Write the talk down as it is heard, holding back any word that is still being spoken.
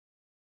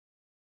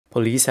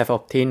Police have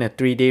obtained a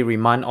 3-day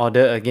remand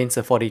order against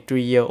a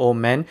 43-year-old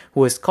man who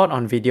was caught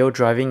on video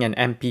driving an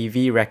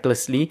MPV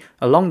recklessly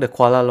along the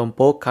Kuala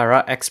Lumpur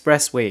Karak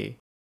Expressway.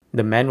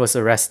 The man was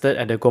arrested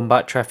at the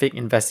Gombak Traffic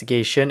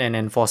Investigation and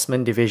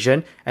Enforcement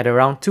Division at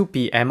around 2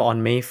 p.m.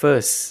 on May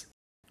 1st.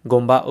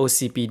 Gombak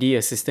OCPD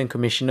Assistant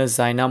Commissioner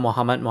Zainal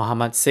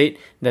Mohamad said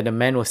that the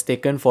man was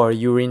taken for a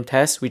urine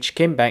test which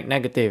came back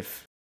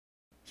negative.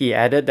 He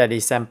added that a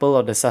sample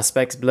of the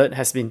suspect's blood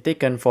has been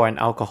taken for an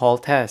alcohol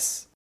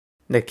test.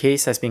 The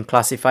case has been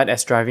classified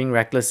as driving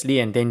recklessly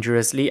and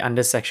dangerously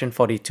under Section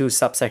 42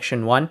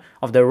 subsection 1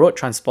 of the Road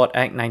Transport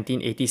Act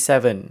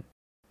 1987.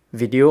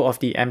 Video of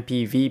the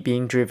MPV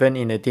being driven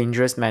in a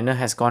dangerous manner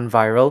has gone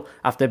viral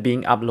after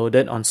being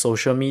uploaded on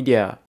social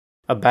media.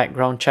 A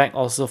background check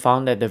also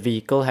found that the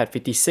vehicle had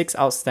 56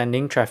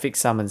 outstanding traffic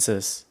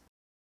summonses.